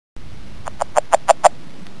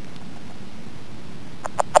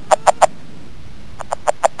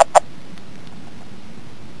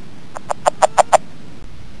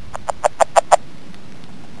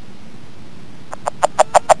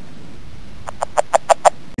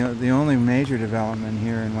the only major development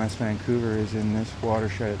here in West Vancouver is in this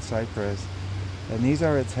watershed at Cypress. And these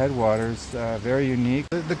are its headwaters, very unique.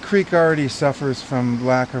 The creek already suffers from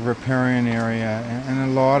lack of riparian area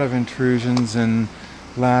and a lot of intrusions and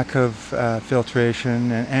lack of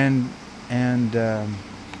filtration and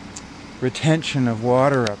retention of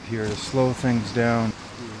water up here to slow things down.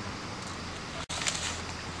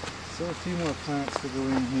 So a few more plants to go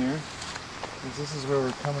in here, because this is where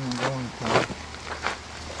we're coming and going from.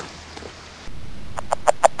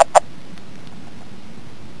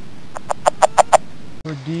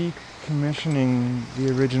 We're decommissioning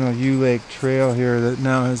the original U-Lake trail here that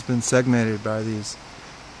now has been segmented by these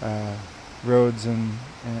roads and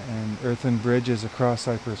earthen bridges across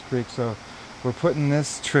Cypress Creek. So we're putting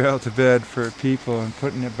this trail to bed for people and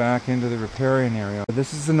putting it back into the riparian area.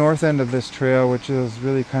 This is the north end of this trail, which is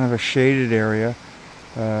really kind of a shaded area.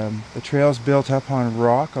 The trail's built up on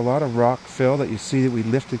rock, a lot of rock fill that you see that we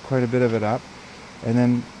lifted quite a bit of it up. And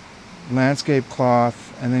then landscape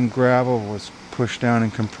cloth and then gravel was pushed down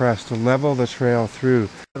and compressed to level the trail through.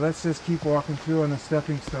 Let's just keep walking through on the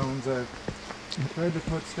stepping stones. I've tried to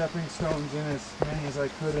put stepping stones in as many as I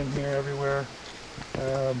could in here everywhere.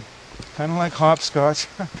 Kind of like hopscotch.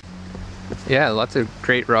 Yeah, lots of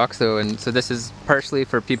great rocks though, and so this is partially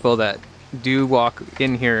for people that do walk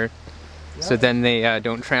in here, so then they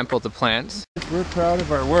don't trample the plants. We're proud of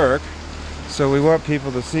our work, so we want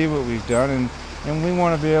people to see what we've done, and we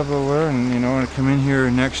want to be able to learn, you know, and come in here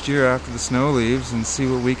next year after the snow leaves and see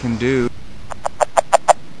what we can do.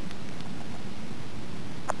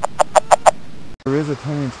 There is a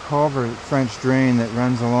 10-inch culvert, French drain, that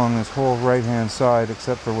runs along this whole right-hand side,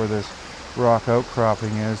 except for where this rock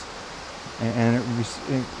outcropping is, and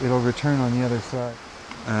it'll return on the other side.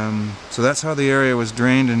 So that's how the area was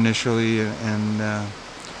drained initially, and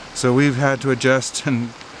so we've had to adjust and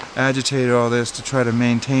agitate all this to try to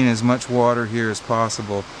maintain as much water here as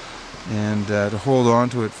possible, and to hold on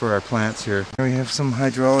to it for our plants here. We have some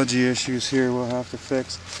hydrology issues here we'll have to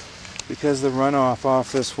fix, because the runoff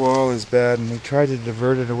off this wall is bad, and we tried to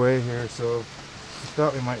divert it away here, so we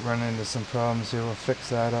thought we might run into some problems here. We'll fix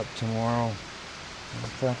that up tomorrow. In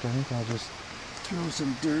fact, I think I'll just throw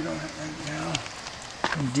some dirt on it right now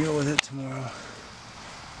and deal with it tomorrow.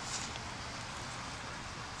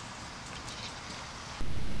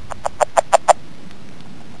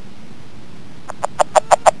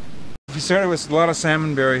 We started with a lot of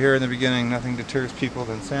salmonberry here in the beginning. Nothing deters people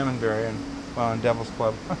than salmonberry and Devil's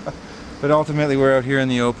Club. But ultimately we're out here in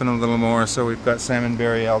the open a little more, so we've got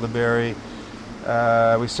salmonberry, elderberry.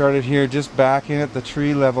 We started here just back in at the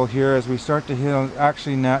tree level here. As we start to hit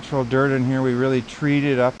actually natural dirt in here, we really treat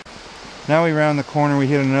it up. Now we round the corner, we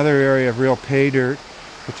hit another area of real pay dirt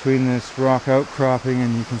between this rock outcropping,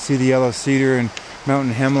 and you can see the yellow cedar and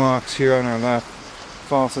mountain hemlocks here on our left,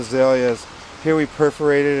 false azaleas. Here we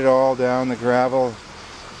perforated it all down, the gravel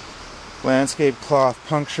landscape cloth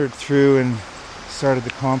punctured through and started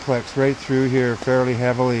the complex right through here fairly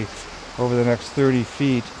heavily over the next 30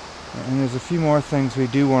 feet. And there's a few more things we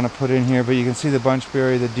do want to put in here, but you can see the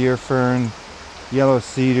bunchberry, the deer fern, yellow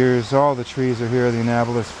cedars, all the trees are here, the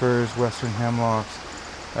Annapolis firs, western hemlocks,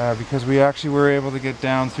 because we actually were able to get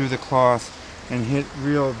down through the cloth and hit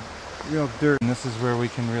real dirt, and this is where we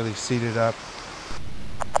can really seed it up.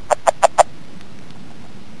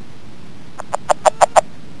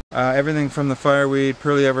 Everything from the fireweed,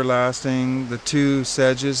 pearly everlasting, the two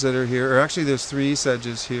sedges that are here, or actually there's 3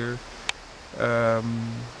 sedges here,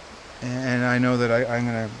 and I know that I'm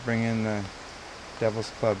going to bring in the Devil's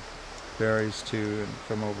Club berries too, and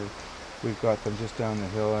from over, we've got them just down the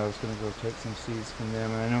hill. I was going to go take some seeds from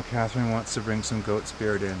them, and I know Catherine wants to bring some goat's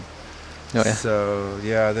beard in. Oh, yeah. So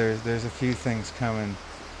yeah, there's a few things coming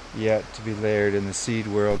yet to be layered in the seed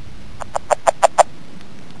world.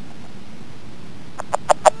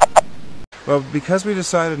 Well, because we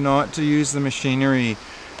decided not to use the machinery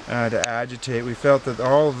to agitate, we felt that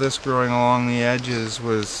all of this growing along the edges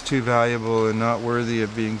was too valuable and not worthy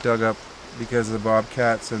of being dug up, because the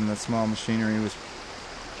bobcats and the small machinery was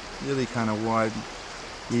really kind of wide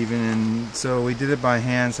even, and so we did it by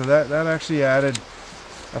hand. So that actually added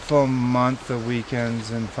a full month of weekends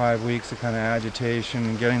and 5 weeks of kind of agitation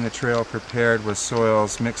and getting the trail prepared with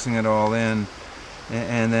soils, mixing it all in,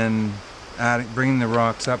 and then bringing the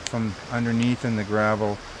rocks up from underneath in the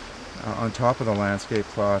gravel on top of the landscape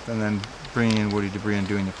cloth, and then bringing in woody debris and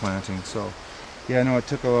doing the planting. So yeah, no, it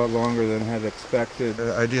took a lot longer than I had expected. We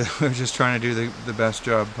were just trying to do the best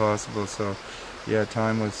job possible, so yeah,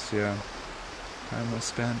 time was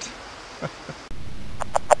spent.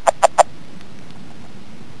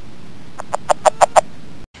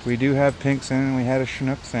 We do have pinks in, and we had a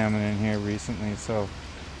Chinook salmon in here recently, so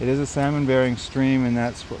it is a salmon-bearing stream, and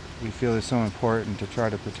that's what we feel is so important, to try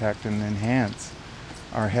to protect and enhance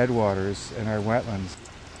our headwaters and our wetlands.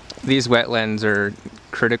 These wetlands are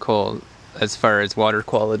critical as far as water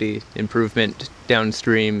quality improvement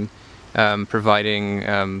downstream,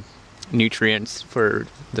 providing nutrients for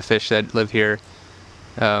the fish that live here.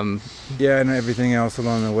 Yeah, and everything else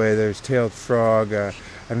along the way. There's tailed frog.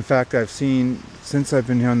 In fact, I've seen, since I've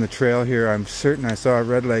been on the trail here, I'm certain I saw a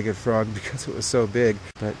red-legged frog because it was so big.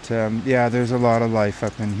 But yeah, there's a lot of life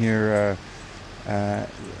up in here.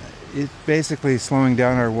 It's basically slowing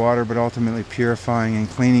down our water, but ultimately purifying and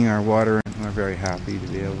cleaning our water. And we're very happy to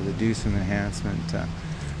be able to do some enhancement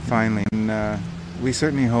finally. And we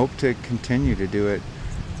certainly hope to continue to do it.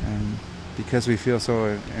 Because we feel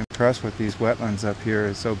so impressed with these wetlands up here.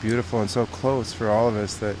 It's so beautiful and so close for all of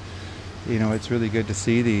us that, you know, it's really good to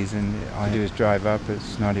see these, and all I do is drive up.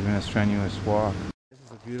 It's not even a strenuous walk. This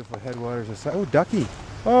is a beautiful headwaters of... Oh, ducky!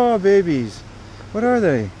 Oh, babies! What are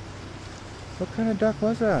they? What kind of duck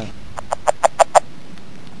was that?